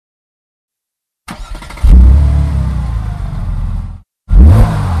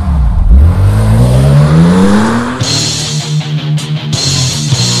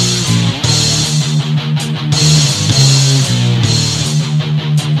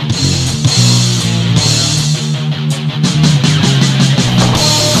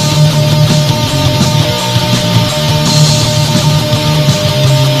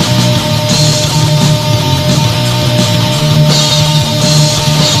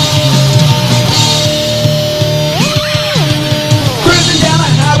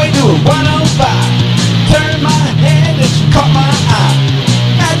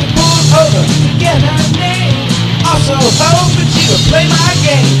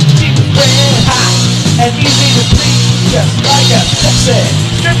and easy to please, just like a sexy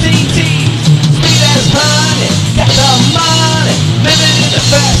striptease tease. Sweet as honey, got the money, living in the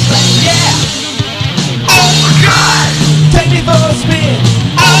fast lane, yeah. Oh my God, take me for a spin.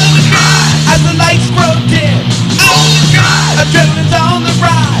 Oh my God, as the lights grow dim. Oh my God, adrenaline's on the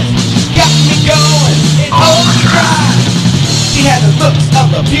rise. She's got me going in overdrive. She had the looks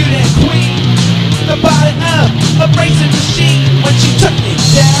of a beauty queen, the body of a racing machine. When she took me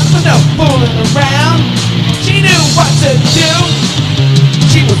down, there was no fooling around. She knew what to do.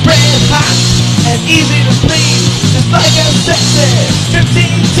 She was red hot and easy to please, just like a sexy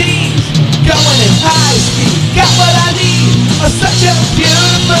striptease tease. Going in high speed, got what I need, such a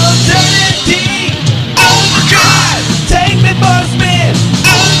beautiful dirty deed. Oh my God, take me for a spin.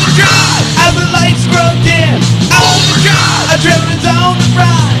 Oh my God, as the lights grow dim. Oh my God, adrenaline's on the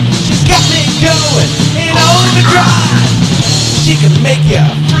rise. She's got me going in overdrive. She can make you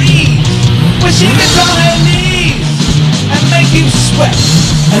freeze when she gets on her knees, and make you sweat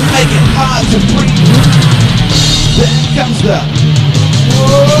and make it hard to breathe. Then comes the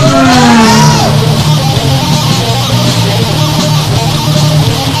whoa.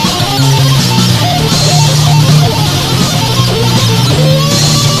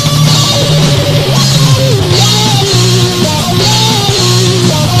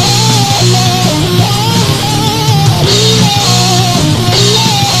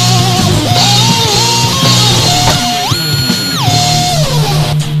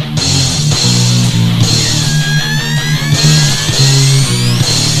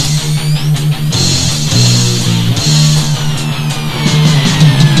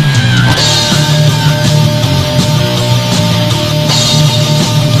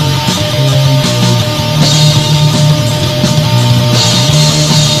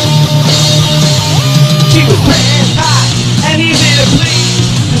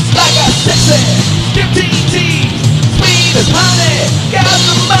 Striptease tease, sweet as honey, got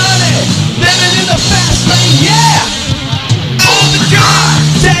the money, living in the fast lane, yeah. Oh my God,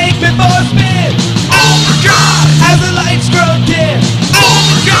 take me for a spin. Oh my God, as the lights grow dim. Oh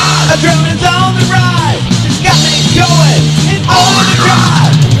my God, adrenaline